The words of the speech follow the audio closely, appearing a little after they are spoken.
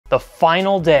The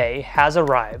final day has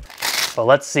arrived. But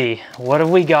let's see, what have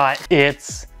we got?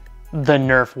 It's the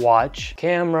Nerf watch.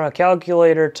 Camera,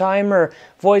 calculator, timer,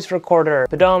 voice recorder,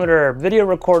 pedometer, video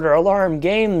recorder, alarm,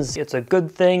 games. It's a good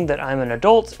thing that I'm an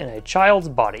adult in a child's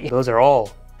body. Those are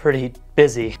all pretty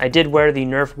busy. I did wear the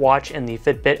Nerf watch and the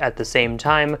Fitbit at the same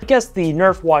time. I guess the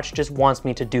Nerf watch just wants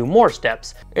me to do more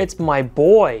steps. It's my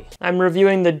boy. I'm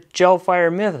reviewing the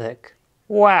Gelfire Mythic.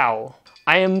 Wow.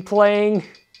 I am playing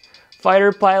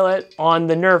Fighter Pilot on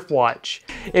the Nerf watch.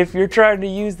 If you're trying to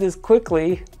use this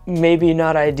quickly, maybe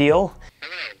not ideal.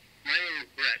 Hello, my name is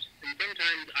Beret, and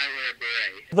sometimes I wear a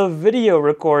beret. The video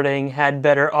recording had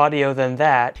better audio than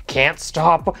that. Can't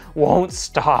stop, won't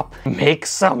stop, make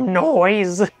some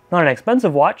noise. Not an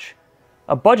expensive watch,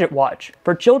 a budget watch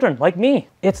for children like me.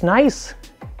 It's nice.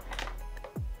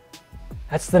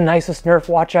 That's the nicest Nerf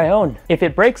watch I own. If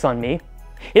it breaks on me,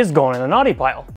 it's going in the naughty pile.